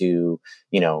listening to,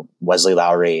 Wesley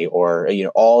Lowery, or,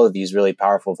 all of these really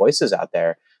powerful voices out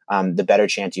there, the better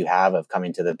chance you have of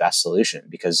coming to the best solution,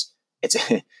 because it's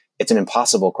an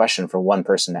impossible question for one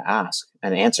person to ask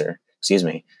and answer. Excuse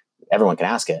me. Everyone can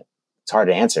ask it. It's hard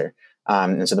to answer.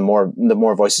 And so the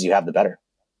more voices you have, the better.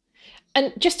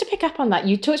 And just to pick up on that,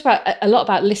 you talked about a lot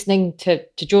about listening to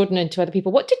Jordan and to other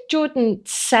people. What did Jordan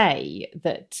say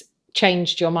that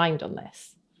changed your mind on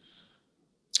this?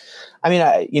 I mean,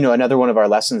 another one of our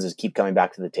lessons is keep coming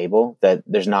back to the table, that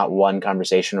there's not one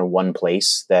conversation or one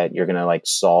place that you're going to like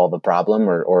solve a problem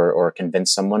or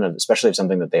convince someone of, especially of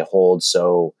something that they hold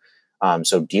so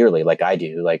dearly, like I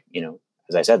do. Like,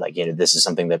 as I said, like, this is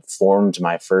something that formed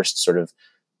my first sort of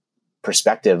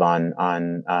perspective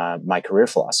on my career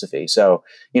philosophy. So,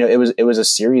 it was a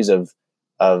series of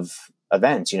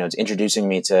events. It's introducing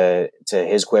me to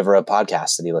his quiver of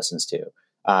podcasts that he listens to.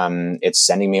 It's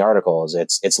sending me articles.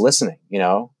 It's listening.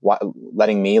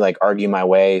 Letting me like argue my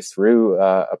way through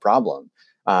a problem,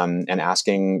 and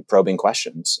asking probing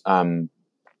questions.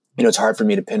 It's hard for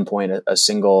me to pinpoint a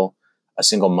single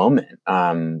moment.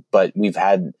 But we've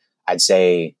had, I'd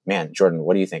say, man, Jordan,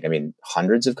 what do you think? I mean,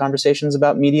 hundreds of conversations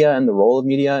about media and the role of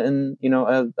media in,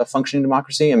 a functioning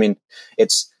democracy. I mean,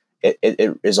 it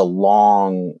is a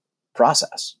long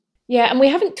process. Yeah. And we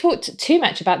haven't talked too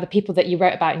much about the people that you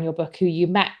wrote about in your book who you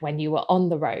met when you were on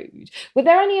the road. Were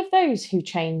there any of those who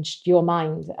changed your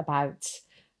mind about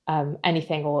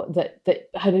anything, or that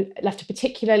had left a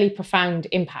particularly profound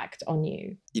impact on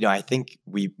you? I think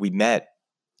we met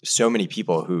so many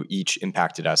people who each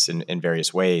impacted us in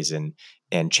various ways and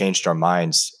changed our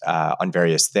minds on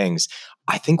various things.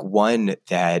 I think one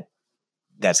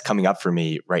that's coming up for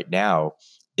me right now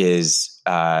is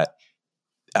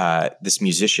this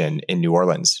musician in New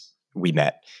Orleans we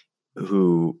met,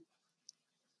 who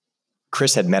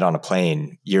Chris had met on a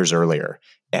plane years earlier,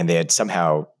 and they had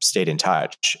somehow stayed in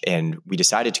touch. And we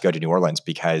decided to go to New Orleans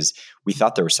because we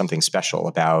thought there was something special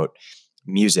about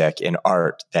music and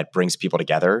art that brings people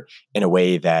together in a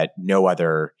way that no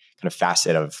other kind of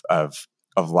facet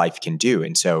of life can do.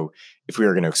 And so if we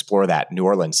were going to explore that, New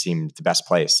Orleans seemed the best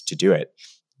place to do it.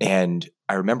 And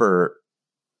I remember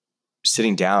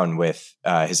sitting down with,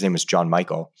 his name was John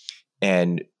Michael,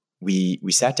 and we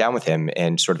sat down with him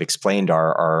and sort of explained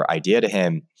our idea to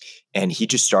him. And he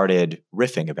just started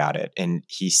riffing about it. And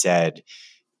he said,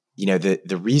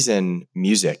 the reason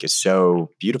music is so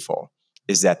beautiful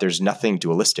is that there's nothing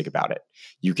dualistic about it.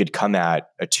 You could come at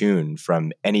a tune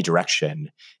from any direction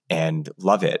and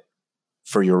love it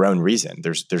for your own reason.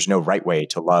 There's no right way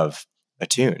to love a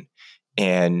tune.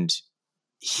 And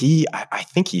I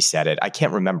think he said it, I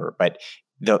can't remember, but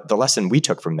the lesson we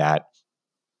took from that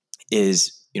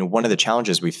is, one of the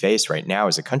challenges we face right now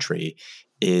as a country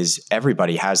is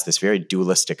everybody has this very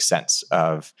dualistic sense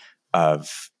of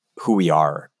who we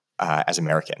are as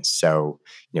Americans. So,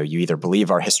 you either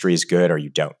believe our history is good or you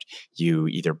don't. You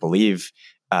either believe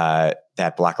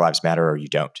that Black Lives Matter or you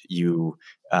don't. You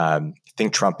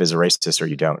think Trump is a racist or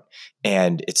you don't.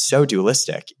 And it's so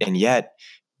dualistic. And yet,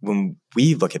 when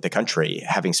we look at the country,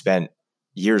 having spent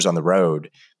years on the road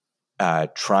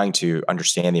trying to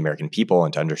understand the American people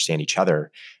and to understand each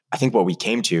other, I think what we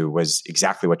came to was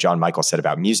exactly what John Michael said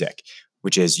about music,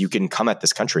 which is you can come at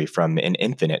this country from an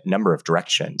infinite number of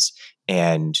directions,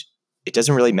 and it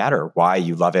doesn't really matter why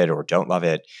you love it or don't love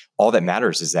it. All that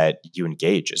matters is that you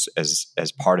engage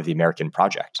as part of the American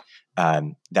project.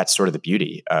 That's sort of the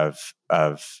beauty of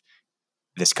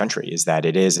this country, is that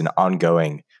it is an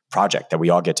ongoing project that we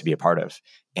all get to be a part of.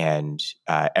 And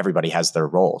everybody has their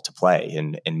role to play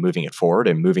in moving it forward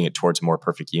and moving it towards a more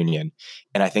perfect union.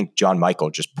 And I think John Michael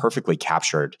just perfectly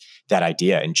captured that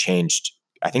idea and changed,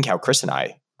 I think, how Chris and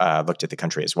I looked at the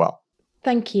country as well.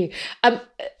 Thank you.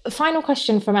 Final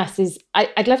question from us is,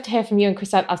 I'd love to hear from you, and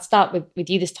Chris, I'll start with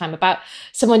you this time, about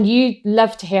someone you'd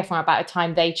love to hear from about a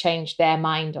time they changed their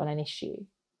mind on an issue.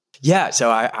 Yeah, so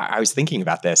I was thinking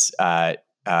about this a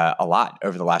lot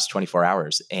over the last 24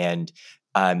 hours. And,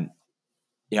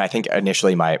 I think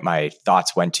initially my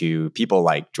thoughts went to people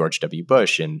like George W.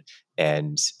 Bush and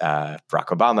Barack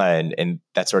Obama and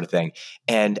that sort of thing.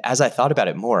 And as I thought about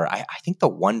it more, I think the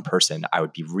one person I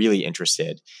would be really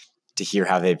interested to hear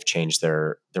how they've changed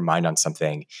their mind on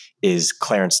something is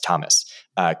Clarence Thomas.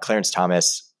 Clarence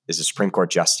Thomas is a Supreme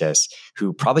Court justice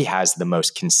who probably has the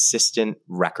most consistent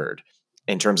record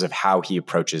in terms of how he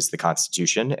approaches the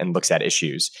Constitution and looks at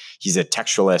issues. He's a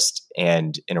textualist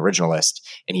and an originalist,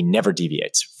 and he never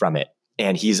deviates from it.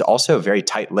 And he's also very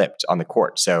tight-lipped on the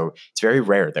court. So it's very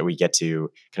rare that we get to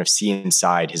kind of see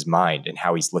inside his mind and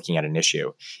how he's looking at an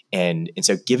issue. And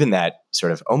so given that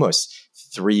sort of almost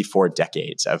 3-4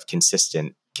 decades of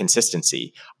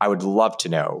consistency, I would love to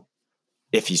know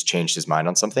if he's changed his mind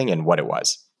on something and what it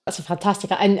was. That's a fantastic,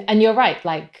 and you're right,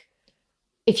 like,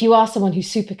 if you are someone who's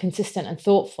super consistent and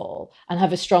thoughtful and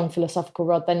have a strong philosophical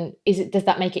rod, then does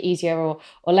that make it easier or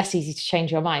less easy to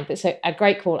change your mind? But so a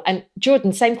great call. And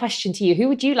Jordan, same question to you. Who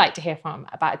would you like to hear from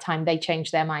about a time they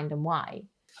changed their mind and why?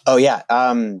 Oh, yeah.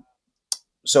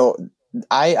 So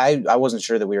I wasn't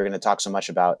sure that we were going to talk so much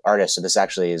about artists. So this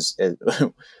actually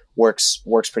works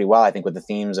pretty well, I think, with the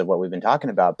themes of what we've been talking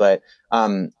about. But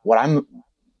what I'm,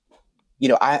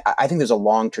 I think there's a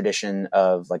long tradition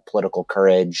of like political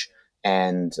courage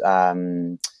and,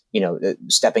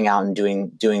 stepping out and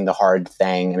doing the hard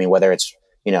thing. I mean, whether it's,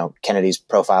 Kennedy's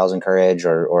Profiles in Courage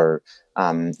or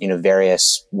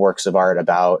various works of art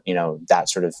about, that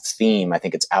sort of theme, I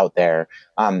think it's out there.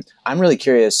 I'm really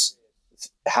curious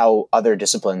how other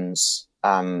disciplines,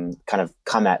 kind of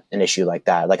come at an issue like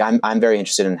that. Like I'm very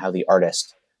interested in how the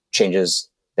artist changes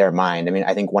their mind. I mean,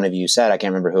 I think one of you said, I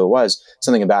can't remember who it was,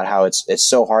 something about how it's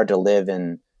so hard to live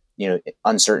in,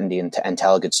 uncertainty and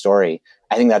tell a good story.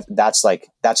 I think that's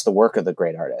the work of the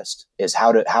great artist, is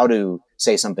how to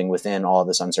say something within all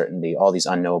this uncertainty, all these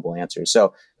unknowable answers.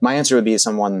 So my answer would be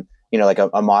someone, like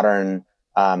a modern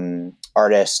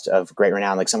artist of great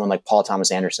renown, like someone like Paul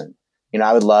Thomas Anderson.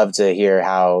 I would love to hear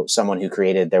how someone who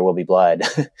created There Will Be Blood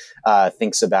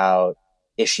thinks about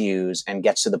issues and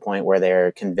gets to the point where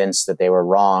they're convinced that they were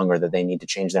wrong or that they need to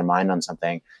change their mind on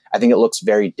something. I think it looks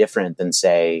very different than,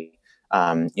 say,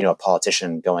 a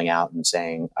politician going out and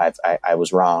saying, I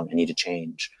was wrong, I need to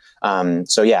change.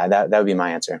 So yeah, that would be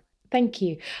my answer. Thank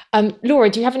you. Laura,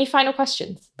 do you have any final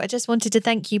questions? I just wanted to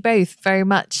thank you both very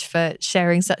much for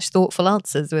sharing such thoughtful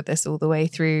answers with us all the way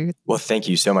through. Well, thank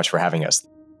you so much for having us.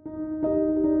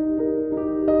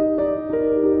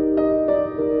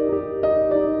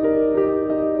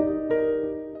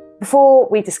 Before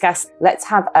we discuss, let's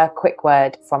have a quick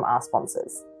word from our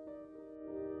sponsors.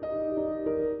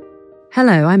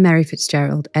 Hello, I'm Mary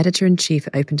Fitzgerald, Editor-in-Chief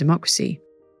at Open Democracy.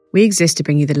 We exist to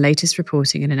bring you the latest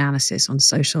reporting and analysis on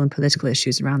social and political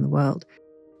issues around the world.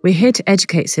 We're here to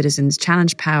educate citizens,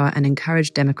 challenge power, and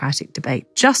encourage democratic debate,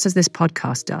 just as this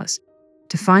podcast does.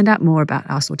 To find out more about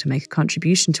us or to make a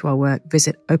contribution to our work,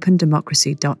 visit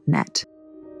opendemocracy.net.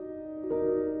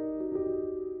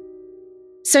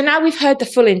 So now we've heard the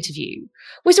full interview.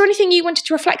 Was there anything you wanted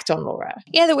to reflect on, Laura?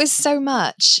 Yeah, there was so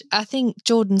much. I think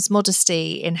Jordan's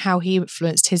modesty in how he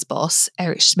influenced his boss,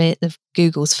 Eric Schmidt of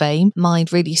Google's fame,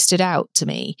 mind really stood out to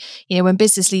me. You know, when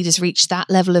business leaders reach that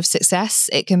level of success,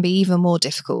 it can be even more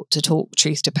difficult to talk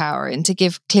truth to power and to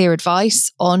give clear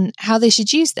advice on how they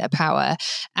should use their power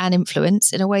and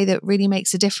influence in a way that really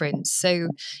makes a difference. So,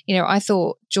 you know, I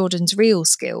thought Jordan's real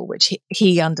skill, which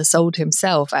he undersold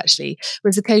himself actually,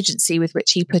 was the cogency with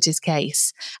which he put his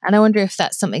case. And I wonder if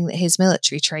that's something that his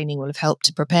military training will have helped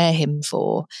to prepare him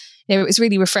for. You know, it was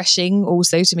really refreshing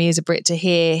also to me as a Brit to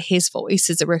hear his voice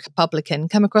as a Republican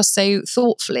come across so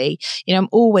thoughtfully. You know, I'm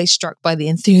always struck by the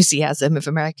enthusiasm of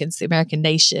Americans, the American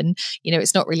nation. You know,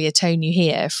 it's not really a tone you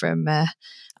hear from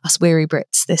us weary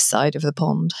Brits this side of the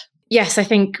pond. Yes, I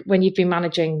think when you've been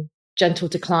managing gentle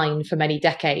decline for many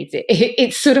decades,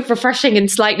 it's sort of refreshing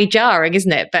and slightly jarring,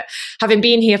 isn't it? But having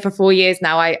been here for 4 years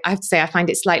now, I have to say I find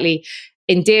it slightly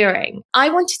endearing. I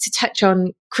wanted to touch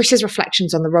on Chris's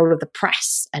reflections on the role of the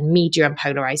press and media and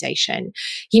polarization.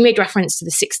 He made reference to the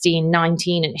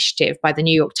 1619 initiative by the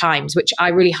New York Times, which I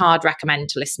really hard recommend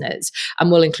to listeners, and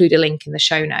we'll include a link in the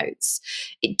show notes.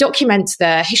 It documents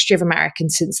the history of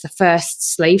Americans since the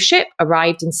first slave ship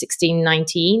arrived in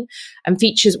 1619 and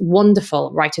features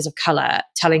wonderful writers of color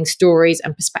telling stories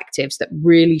and perspectives that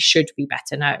really should be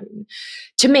better known.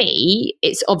 To me,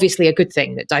 it's obviously a good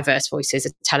thing that diverse voices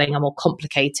are telling a more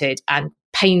complicated and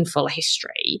painful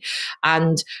history.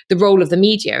 And the role of the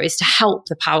media is to help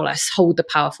the powerless hold the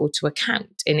powerful to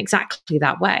account in exactly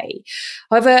that way.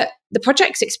 However, the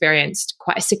project's experienced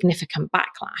quite a significant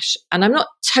backlash, and I'm not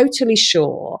totally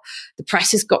sure the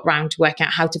press has got round to working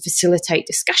out how to facilitate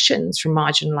discussions from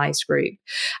marginalised groups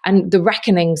and the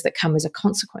reckonings that come as a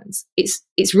consequence.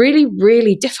 It's really,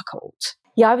 really difficult.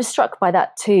 Yeah, I was struck by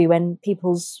that too, when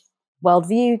people's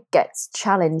worldview gets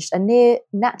challenged. A near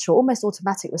natural, almost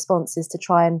automatic response is to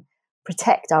try and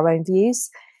protect our own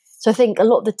views. So I think a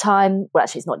lot of the time, well,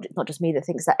 actually, it's not just me that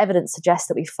thinks that. Evidence suggests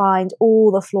that we find all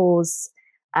the flaws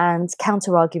and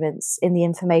counter arguments in the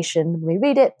information when we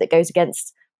read it that goes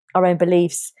against our own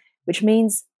beliefs, which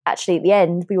means actually at the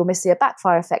end we will miss a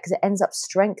backfire effect because it ends up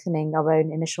strengthening our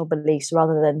own initial beliefs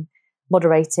rather than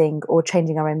moderating or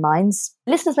changing our own minds.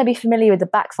 Listeners may be familiar with the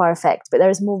backfire effect, but there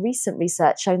is more recent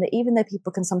research showing that even though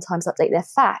people can sometimes update their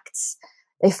facts,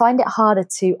 they find it harder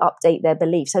to update their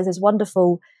beliefs. So there's this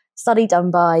wonderful study done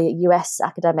by a US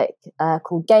academic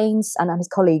called Gaines and his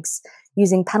colleagues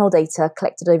using panel data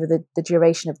collected over the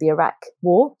duration of the Iraq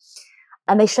war.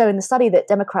 And they show in the study that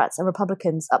Democrats and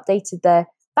Republicans updated their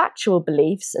factual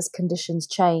beliefs as conditions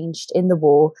changed in the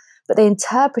war, but they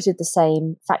interpreted the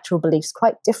same factual beliefs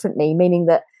quite differently, meaning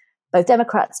that both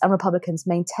Democrats and Republicans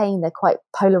maintain their quite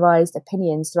polarized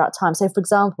opinions throughout time. So, for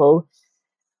example,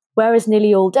 whereas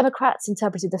nearly all Democrats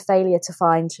interpreted the failure to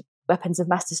find weapons of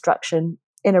mass destruction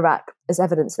in Iraq as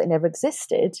evidence that they never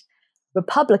existed,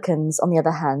 Republicans, on the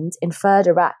other hand, inferred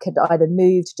Iraq had either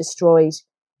moved, destroyed,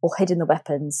 or hidden the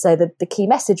weapons. So the key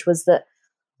message was that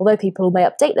although people may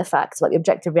update their facts about the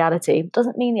objective reality,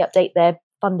 doesn't mean they update their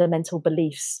fundamental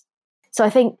beliefs. So I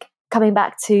think coming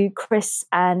back to Chris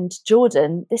and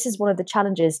Jordan, this is one of the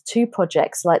challenges to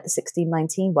projects like the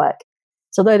 1619 work.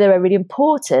 So although they're really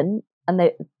important and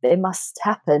they must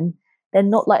happen, they're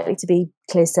not likely to be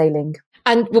clear sailing.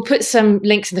 And we'll put some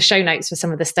links in the show notes for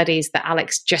some of the studies that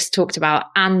Alex just talked about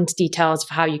and details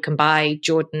for how you can buy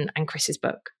Jordan and Chris's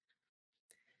book.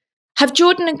 Have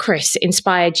Jordan and Chris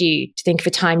inspired you to think of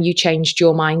a time you changed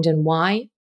your mind and why?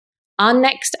 Our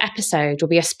next episode will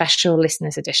be a special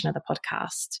listeners edition of the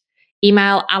podcast.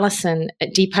 Email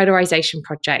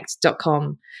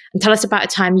alison@depolarizationproject.com and tell us about a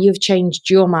time you've changed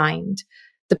your mind.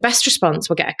 The best response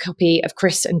will get a copy of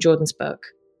Chris and Jordan's book.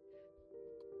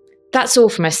 That's all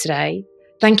from us today.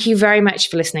 Thank you very much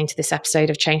for listening to this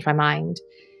episode of Change My Mind.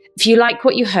 If you like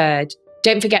what you heard,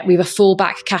 don't forget we have a full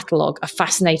back catalogue of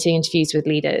fascinating interviews with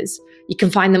leaders. You can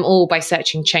find them all by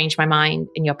searching Change My Mind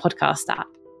in your podcast app.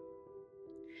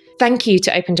 Thank you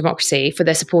to Open Democracy for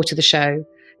their support of the show,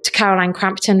 to Caroline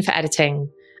Crampton for editing,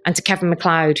 and to Kevin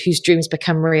MacLeod, whose Dreams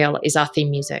Become Real is our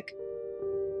theme music.